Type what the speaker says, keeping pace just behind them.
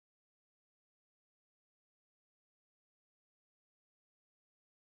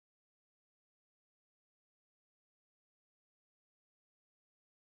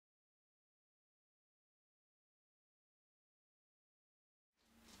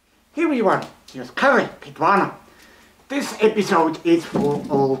Here we are, here's Carriage, Kitwana. This episode is for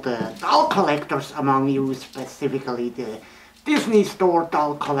all the doll collectors among you, specifically the Disney Store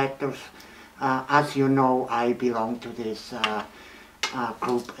doll collectors. As you know, I belong to this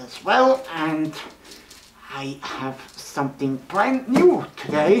group as well, and I have something brand new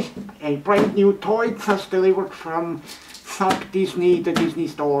today. A brand new toy just delivered from Disney, the Disney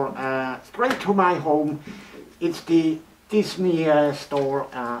Store, straight to my home. It's the Disney Store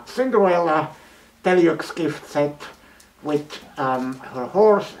Cinderella Deluxe gift set with her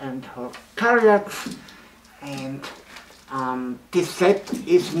horse and her carriage. And this set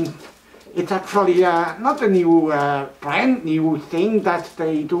it's actually not a new, brand new thing that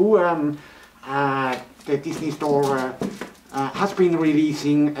they do. The Disney Store has been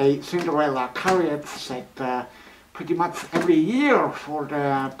releasing a Cinderella carriage set pretty much every year for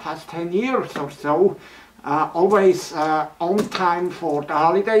the past 10 years or so. Always on time for the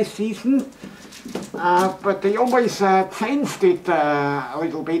holiday season, but they always changed it a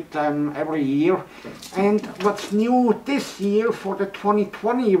little bit every year. And what's new this year for the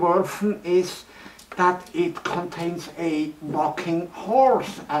 2020 version is that it contains a walking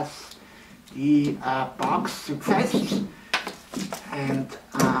horse, as the box suggests. And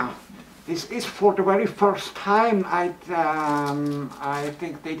this is for the very first time. I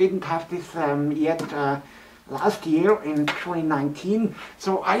think they didn't have this yet last year in 2019.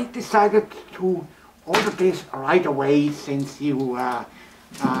 So I decided to order this right away, since you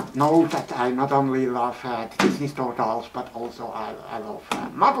know that I not only love Disney Store dolls, but also I love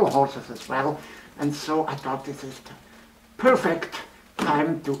model horses as well. And so I thought this is the perfect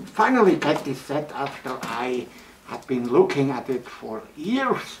time to finally get this set after I had been looking at it for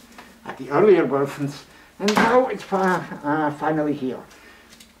years, at the earlier versions, and now it's finally here.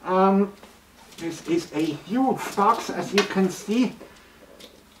 This is a huge box, as you can see.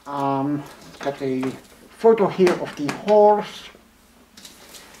 It's got a photo here of the horse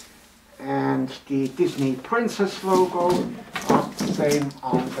and the Disney Princess logo, same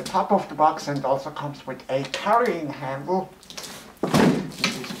on the top of the box, and also comes with a carrying handle. This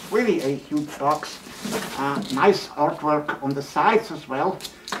is really a huge box. Nice artwork on the sides as well.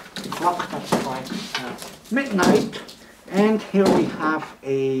 Clock that strikes midnight, and here we have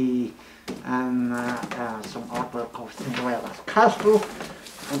some artwork of Cinderella's castle.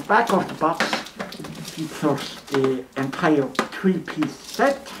 And back of the box features the entire three-piece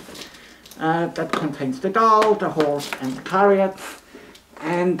set that contains the doll, the horse, and the carriage.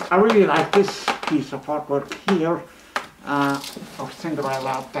 And I really like this piece of artwork here of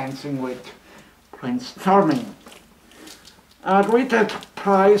Cinderella dancing with Prince Charming. The retail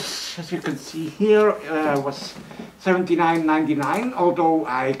price, as you can see here, was $79.99, although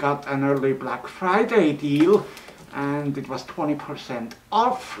I got an early Black Friday deal and it was 20%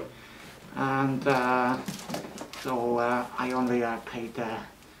 off, and so I only paid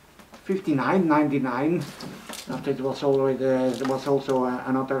 $59.99. After there was also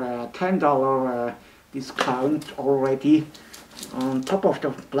another $10 discount already on top of the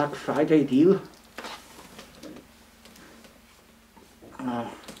Black Friday deal.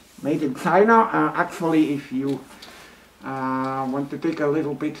 Made in China. Actually, if you want to dig a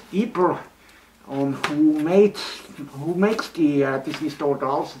little bit deeper on who makes the Disney Store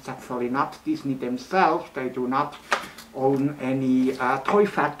dolls, it's actually not Disney themselves. They do not own any toy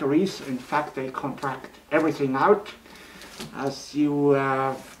factories. In fact, they contract everything out, as you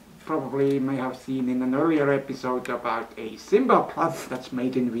probably may have seen in an earlier episode about a Simba plush that's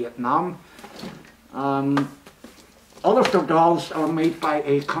made in Vietnam. All of the dolls are made by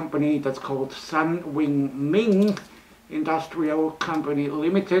a company that's called Sun Wing Ming Industrial Company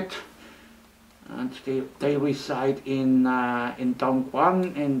Limited, and they reside in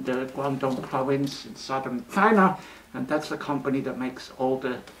Dongguan, in the Guangdong province in southern China, and that's the company that makes all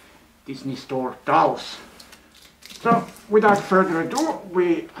the Disney Store dolls. So without further ado,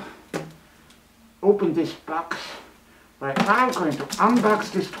 we open this box right now. I'm going to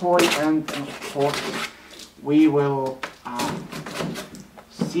unbox this toy, and of course we will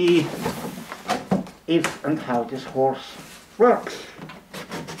see if and how this horse works.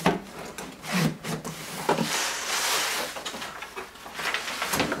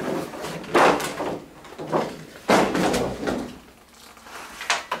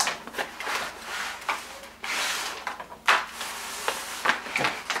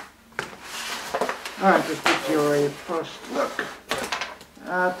 Alright, this gives you a first look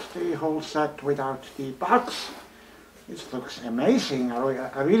at the whole set without the box. This looks amazing.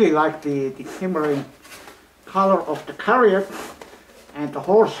 I really like the shimmering color of the carriage, and the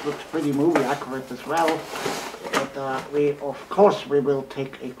horse looks pretty movie accurate as well. But but we of course we will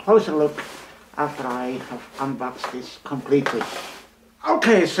take a closer look after I have unboxed this completely.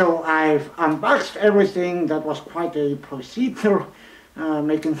 Okay, so I've unboxed everything. That was quite a procedure,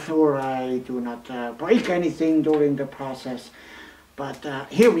 making sure I do not break anything during the process. But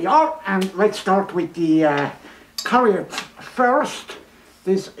here we are, and let's start with the Carriage first.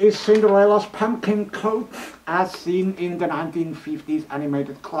 This is Cinderella's pumpkin coat, as seen in the 1950s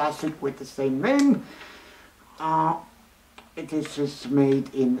animated classic with the same name. It is just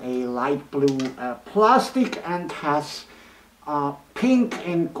made in a light blue plastic and has pink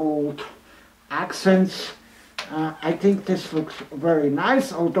and gold accents. I think this looks very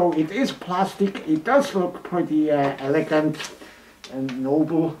nice. Although it is plastic, it does look pretty elegant and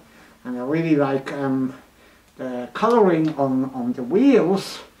noble, and I really like the coloring on the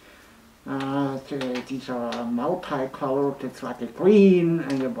wheels. These are multicolored. It's like a green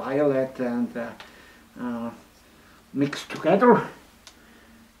and a violet and mixed together.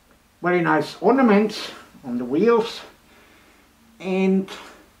 Very nice ornaments on the wheels. And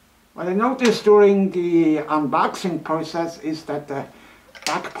what I noticed during the unboxing process is that the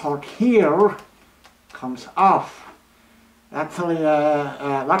back part here comes off. Actually,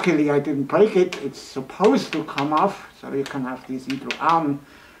 luckily I didn't break it. It's supposed to come off, so you can have this either on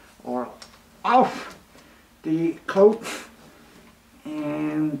or off the coat.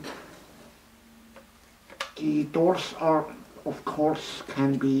 And the doors are, of course,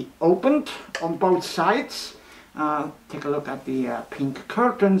 can be opened on both sides. Take a look at the pink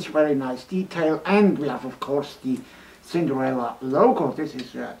curtains, very nice detail, and we have, of course, the Cinderella logo. This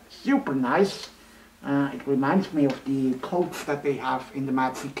is super nice. It reminds me of the coats that they have in the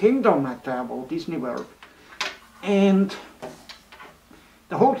Magic Kingdom at Walt Disney World. And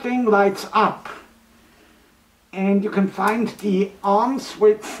the whole thing lights up. And you can find the on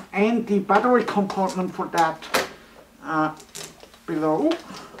switch and the battery compartment for that below.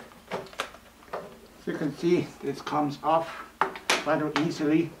 So you can see this comes off rather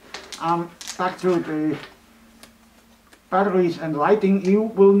easily. Back to the batteries and lighting, you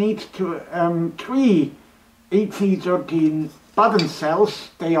will need to 3 ET13 button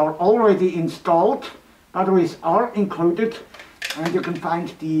cells. They are already installed. Batteries are included, and you can find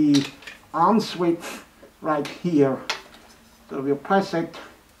the on switch right here. So you press it,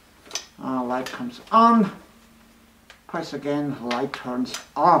 light comes on. Press again, light turns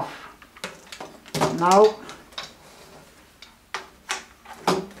off. Now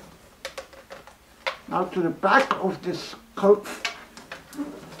to the back of this coat,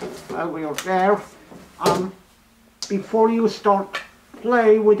 while we are there, before you start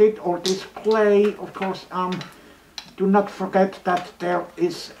play with it or display, of course, do not forget that there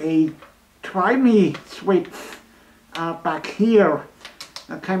is a try me switch back here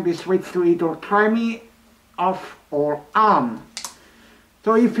that can be switched to either try me off or on.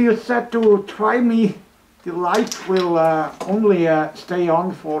 So if you set to try me, the light will only stay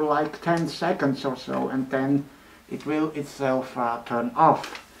on for like 10 seconds or so, and then it will itself turn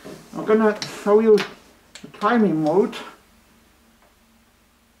off. I'm gonna show you the try me mode.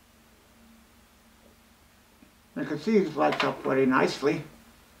 You can see it lights up very nicely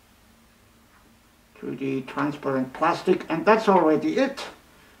through the transparent plastic, and that's already it.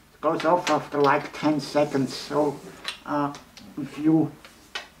 It goes off after like 10 seconds. So if you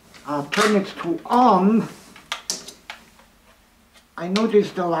turn it to on, I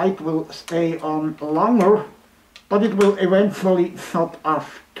notice the light will stay on longer, but it will eventually shut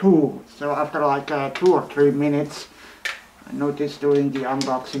off too. So after like 2 or 3 minutes, I noticed during the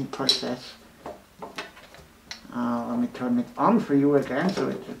unboxing process. Let me turn it on for you again so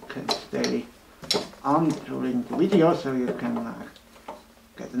it can stay on during the video, so you can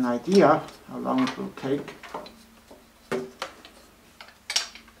get an idea how long it will take.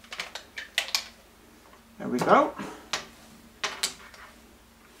 There we go.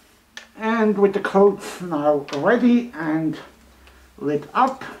 And with the coat now ready and lit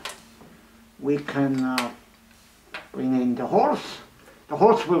up, we can bring in the horse. The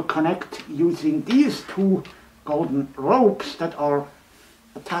horse will connect using these 2 golden ropes that are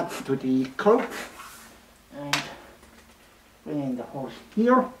attached to the coat. And bring in the horse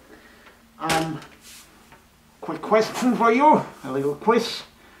here. Quick question for you, a little quiz.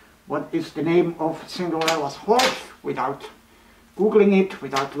 What is the name of Cinderella's horse? Without Googling it,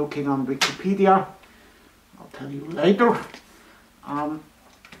 without looking on Wikipedia. I'll tell you later.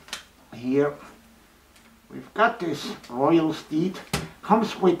 Here we've got this royal steed.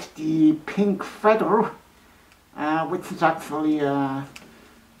 Comes with the pink feather, which is actually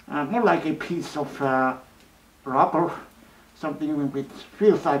more like a piece of rubber, something which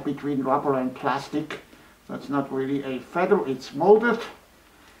feels like between rubber and plastic. So it's not really a feather, it's molded.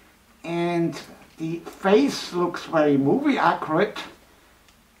 And the face looks very movie accurate.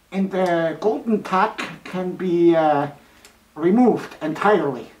 And the golden tack can be removed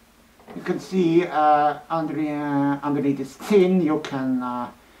entirely. You can see underneath the skin you can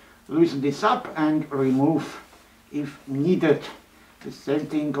loosen this up and remove if needed. The same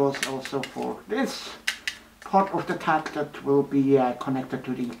thing goes also for this part of the tack that will be connected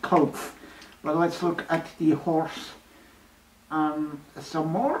to the coat. But let's look at the horse some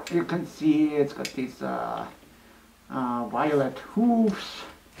more. You can see it's got these violet hooves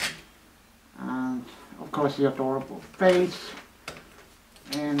and of course the adorable face.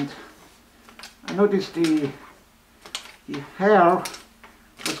 And I noticed the hair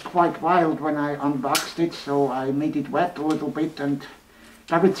was quite wild when I unboxed it, so I made it wet a little bit and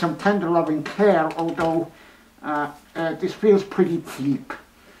gave it some tender loving care, although this feels pretty cheap.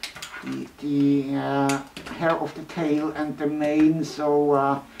 The hair of the tail and the mane,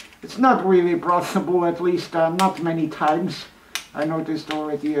 so it's not really brushable, at least not many times. I noticed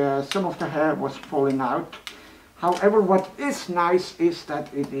already some of the hair was falling out. However, what is nice is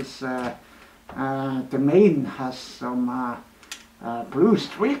that it is the mane has some blue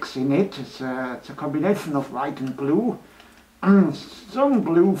streaks in it. It's a combination of white and blue. Some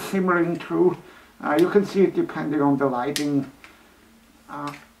blue shimmering through. You can see it depending on the lighting.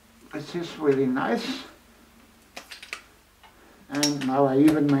 This is really nice. And now I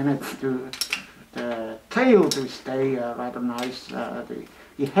even managed the tail to stay rather nice.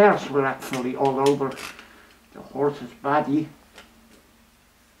 The hairs were actually all over the horse's body.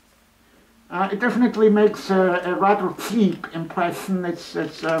 It definitely makes a rather cheap impression. It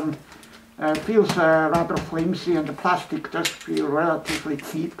feels rather flimsy, and the plastic does feel relatively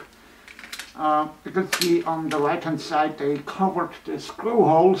cheap. You can see on the right hand side they covered the screw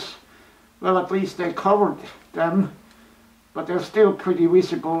holes. Well, at least they covered them, but they're still pretty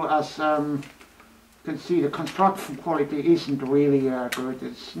visible, as you can see the construction quality isn't really good.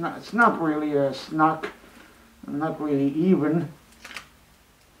 It's not really snug, not really even.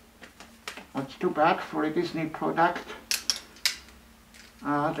 That's too bad for a Disney product.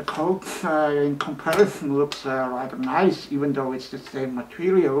 The coat in comparison looks rather nice, even though it's the same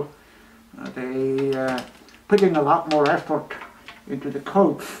material. They put in a lot more effort into the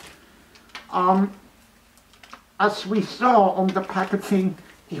coat. As we saw on the packaging,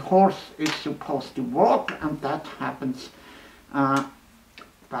 the horse is supposed to walk, and that happens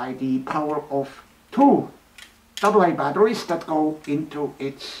by the power of 2 AA batteries that go into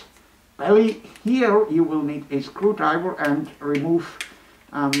its belly. Here you will need a screwdriver and remove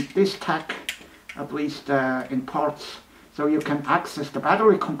this tack, at least in parts, so you can access the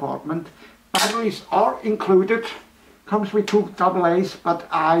battery compartment. Batteries are included, comes with 2 AA's, but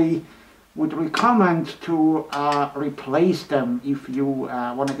I would recommend to replace them if you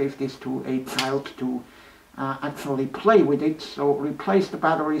want to give this to a child to actually play with it. So replace the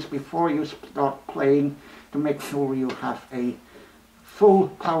batteries before you start playing to make sure you have a full,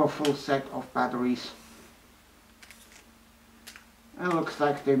 powerful set of batteries. It looks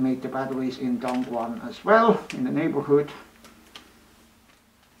like they made the batteries in Dongguan as well, in the neighborhood.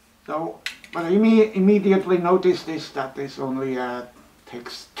 So, but I immediately noticed that this only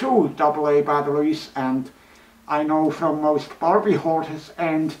takes 2 AA batteries, and I know from most Barbie horses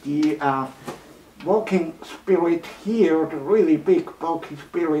and the walking spirit here, the really big bulky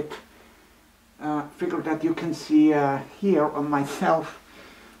spirit figure that you can see here on myself,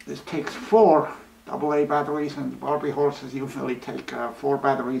 this takes 4 AA batteries, and Barbie horses usually take 4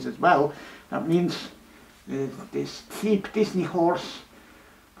 batteries as well. That means this cheap Disney horse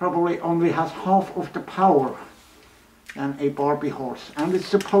probably only has half of the power than a Barbie horse, and it's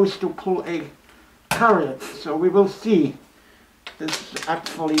supposed to pull a Carriage, so we will see this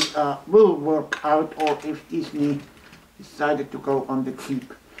actually will work out, or if Disney decided to go on the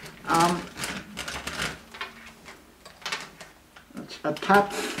cheap. Let's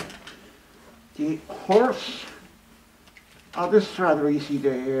attach the horse. This is rather easy.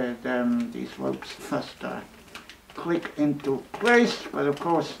 These ropes just click into place, but of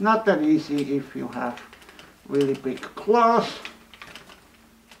course not that easy if you have really big claws.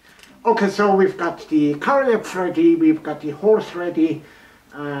 Okay, so we've got the Carriage ready, we've got the horse ready,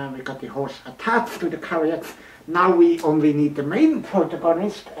 we've got the horse attached to the Carriage. Now we only need the main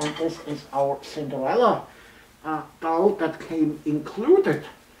protagonist, and this is our Cinderella doll that came included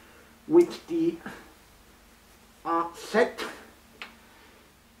with the set.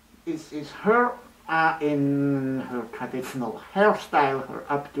 This is her in her traditional hairstyle. Her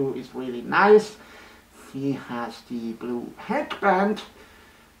updo is really nice. She has the blue headband,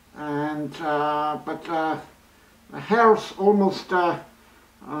 and but the hairs almost on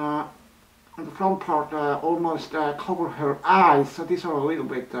the front part almost cover her eyes, so these are a little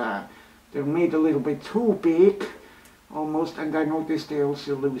bit they're made a little bit too big almost, and I noticed they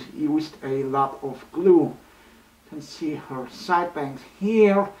also used a lot of glue. You can see her side bangs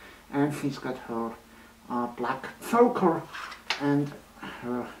here, and she's got her black choker and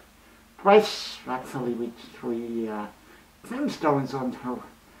her dress actually with 3 gemstones on her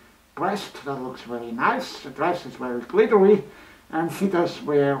breast. That looks very nice. The dress is very glittery, and she does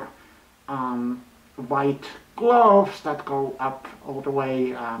wear white gloves that go up all the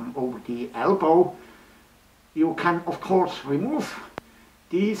way over the elbow. You can of course remove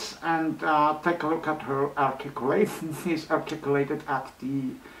these and take a look at her articulation. She's articulated at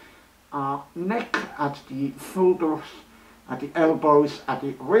the neck, at the shoulders, at the elbows, at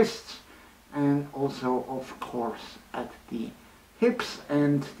the wrists, and also of course at the hips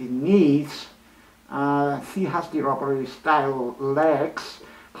and the knees. She has the rubbery style legs,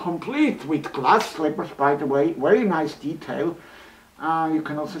 complete with glass slippers, by the way, very nice detail. You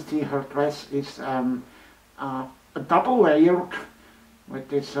can also see her dress is a double layered with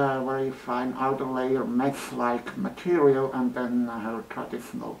this very fine outer layer mesh-like material, and then her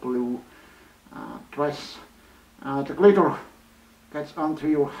traditional blue dress. The glitter gets onto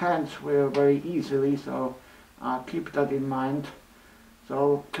your hands very easily, so keep that in mind.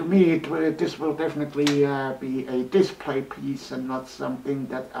 So to me this will definitely be a display piece and not something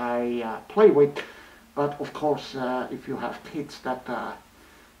that I play with. But of course if you have kids that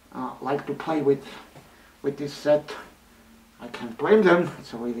like to play with this set, I can't blame them.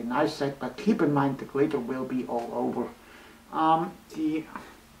 It's a really nice set, but keep in mind the glitter will be all over.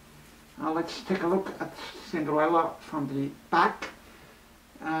 Let's take a look at Cinderella from the back.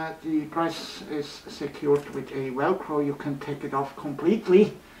 The dress is secured with a Velcro. You can take it off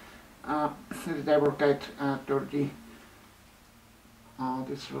completely should it ever get dirty.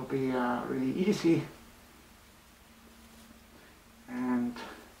 This will be really easy. And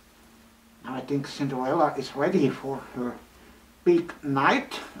now I think Cinderella is ready for her big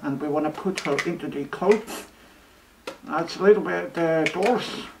night, and we want to put her into the coach. It's a little bit, the doors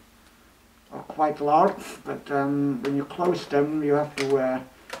are quite large, but when you close them you have to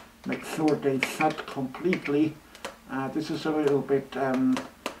make sure they shut completely. This is a little bit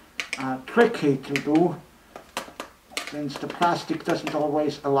tricky to do, since the plastic doesn't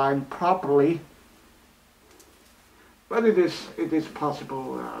always align properly. But it is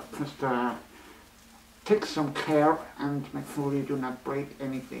possible. Just take some care and make sure you do not break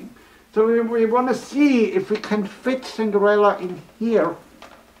anything. So we want to see if we can fit Cinderella in here.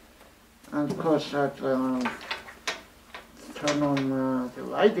 And of course, turn on the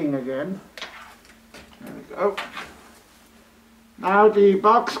lighting again. There we go. Now the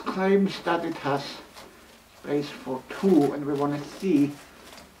box claims that it has space for 2, and we want to see.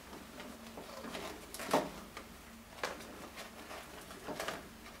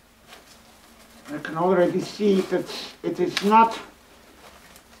 I can already see that it is not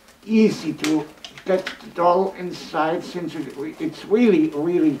easy to get the doll inside, since it's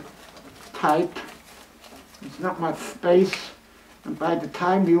really tight. There's not much space, and by the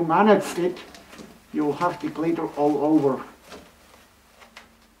time you manage it, you'll have the glitter all over.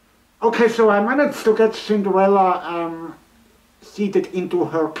 Okay, so I managed to get Cinderella seated into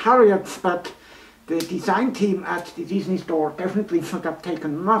her carriage, but the design team at the Disney store definitely should have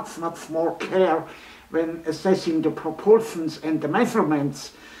taken much more care when assessing the proportions and the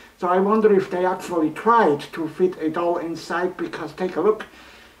measurements. So I wonder if they actually tried to fit a doll inside, because take a look.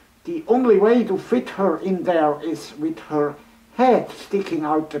 The only way to fit her in there is with her head sticking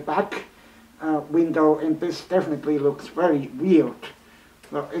out the back window, and this definitely looks very weird.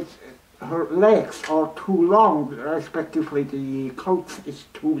 So her legs are too long, respectively the coat is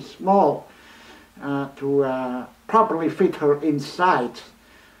too small to properly fit her inside.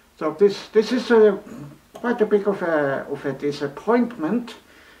 So this is quite a bit of a disappointment.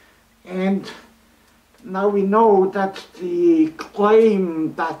 And now we know that the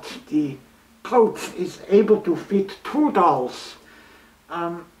claim that the coach is able to fit 2 dolls,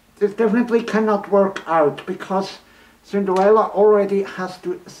 this definitely cannot work out, because Cinderella already has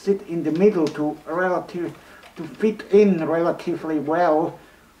to sit in the middle to fit in relatively well,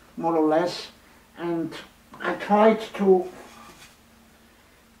 more or less. And I tried to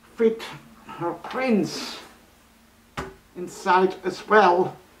fit her prince inside as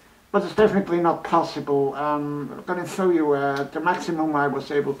well, but it's definitely not possible. I'm going to show you the maximum I was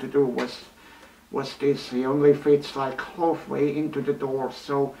able to do was this. He only fits like halfway into the door.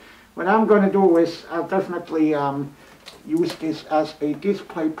 So what I'm going to do is I'll definitely use this as a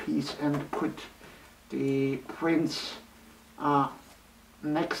display piece and put the prince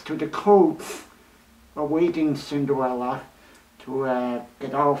next to the coach awaiting Cinderella to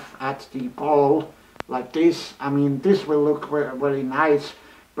get off at the ball like this. I mean, this will look very nice,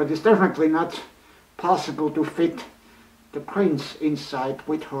 but it's definitely not possible to fit the prince inside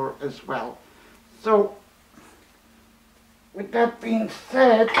with her as well. So, with that being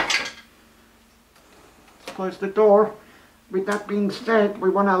said, close the door. With that being said, we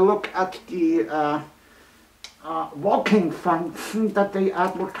want to look at the walking function that they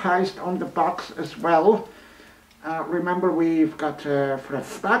advertised on the box as well. Remember, we've got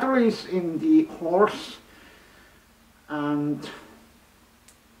fresh batteries in the horse, and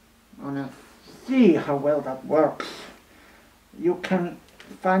I want to see how well that works. You can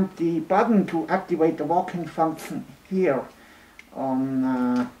find the button to activate the walking function here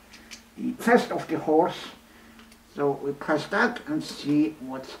on the chest of the horse. So we press that and see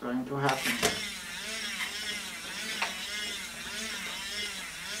what's going to happen.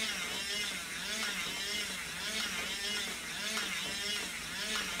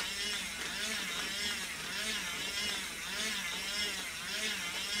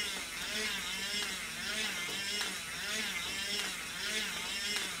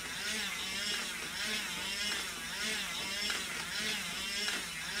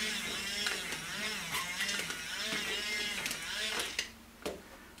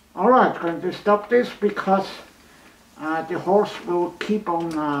 Alright, going to stop this because the horse will keep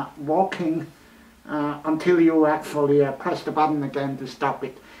on walking until you actually press the button again to stop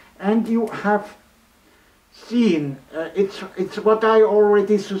it. And you have seen, it's what I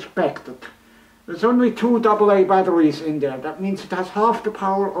already suspected. There's only 2 AA batteries in there. That means it has half the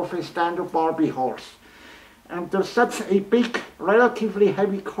power of a standard Barbie horse. And there's such a big, relatively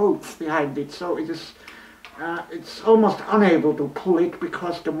heavy coach behind it, so it is it's almost unable to pull it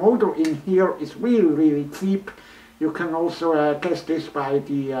because the motor in here is really cheap. You can also guess this by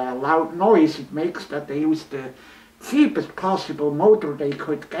the loud noise it makes, that they use the cheapest possible motor they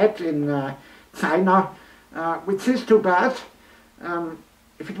could get in China, which is too bad.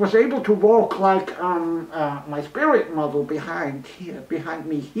 If it was able to walk like my Spirit model behind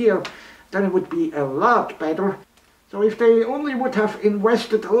me here, then it would be a lot better. So if they only would have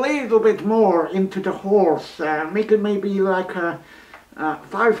invested a little bit more into the horse, make it maybe like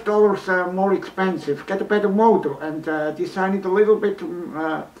 $5 more expensive, get a better motor and design it a little bit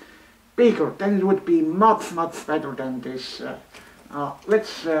bigger, then it would be much better than this.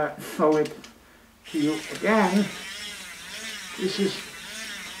 Let's show it to you again. This is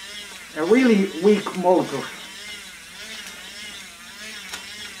a really weak motor.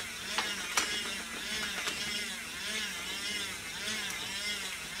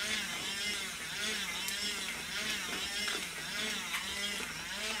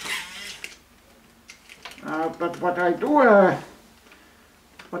 But what I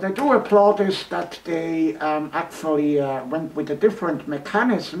do applaud is that they actually went with a different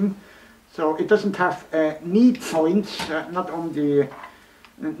mechanism, so it doesn't have knee joints,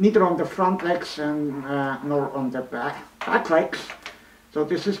 neither on the front legs and nor on the back legs. So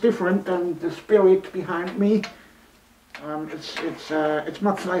this is different than the Spirit behind me. It's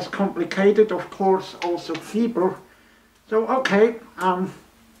much less complicated, of course, also cheaper. So okay.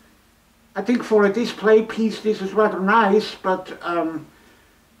 I think for a display piece this is rather nice, but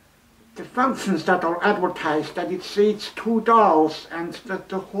the functions that are advertised, that it seats 2 dolls and that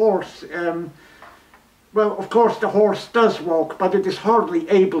the horse, well, of course the horse does walk, but it is hardly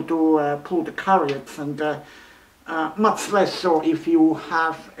able to pull the carriage, and much less so if you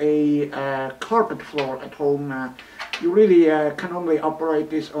have a carpet floor at home. You really can only operate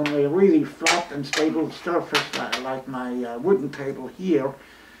this on a really flat and stable surface like my wooden table here.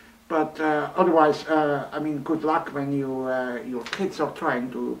 But otherwise, I mean, good luck when your kids are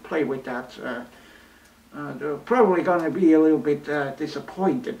trying to play with that. They're probably going to be a little bit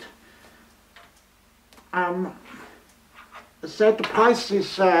disappointed. I said the price is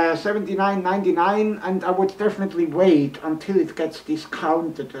 $79.99, and I would definitely wait until it gets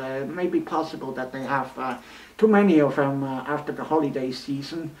discounted. It may be possible that they have too many of them after the holiday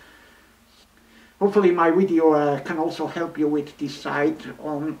season. Hopefully my video can also help you with decide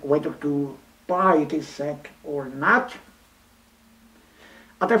on whether to buy this set or not.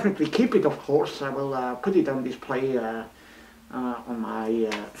 I'll definitely keep it, of course. I will put it on display on my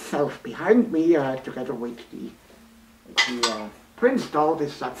shelf behind me together with the Prince doll.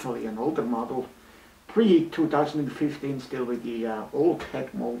 This is actually an older model, pre-2015, still with the old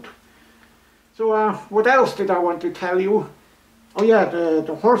head mold. So what else did I want to tell you? Oh yeah,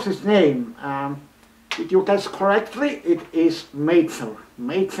 the horse's name. Did you guess correctly? It is Mater.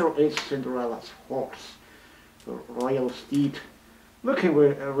 Mater is Cinderella's horse, the royal steed. Looking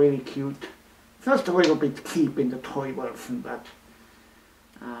really cute. Just a little bit cheap in the toy version, but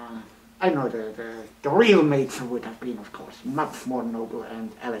I know the real Mater would have been, of course, much more noble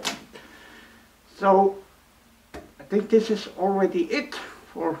and elegant. So, I think this is already it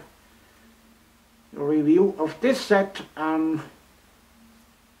for the review of this set. Of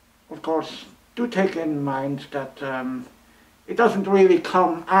course, do take in mind that it doesn't really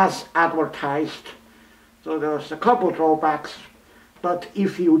come as advertised, so there's a couple drawbacks. But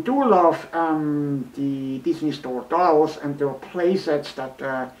if you do love the Disney Store dolls and their play sets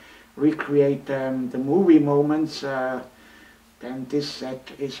that recreate the movie moments, then this set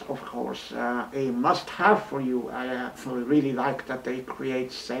is of course a must-have for you. I actually really like that they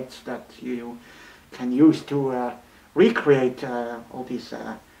create sets that you can use to recreate all these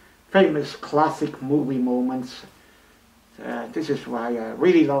famous classic movie moments. This is why I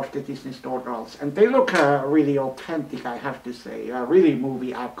really love the Disney Store dolls, and they look really authentic, I have to say, really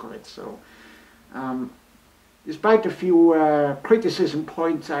movie accurate. So despite a few criticism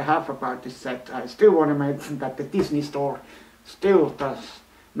points I have about this set, I still want to mention that the Disney Store still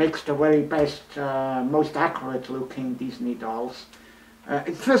makes the very best, most accurate looking Disney dolls.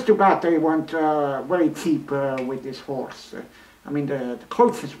 It's just too bad they weren't very cheap with this horse. I mean, the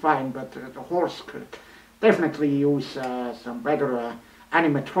coach is fine, but the horse could definitely use some better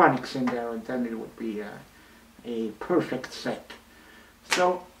animatronics in there, and then it would be a perfect set.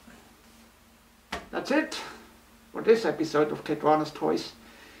 So, that's it for this episode of Kitwana's Toys.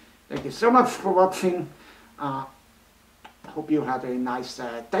 Thank you so much for watching. I hope you had a nice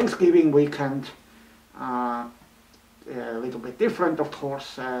Thanksgiving weekend. A little bit different, of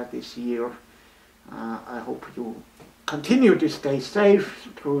course, this year. I hope you continue to stay safe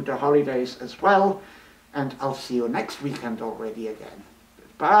through the holidays as well. And I'll see you next weekend already again.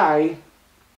 Bye!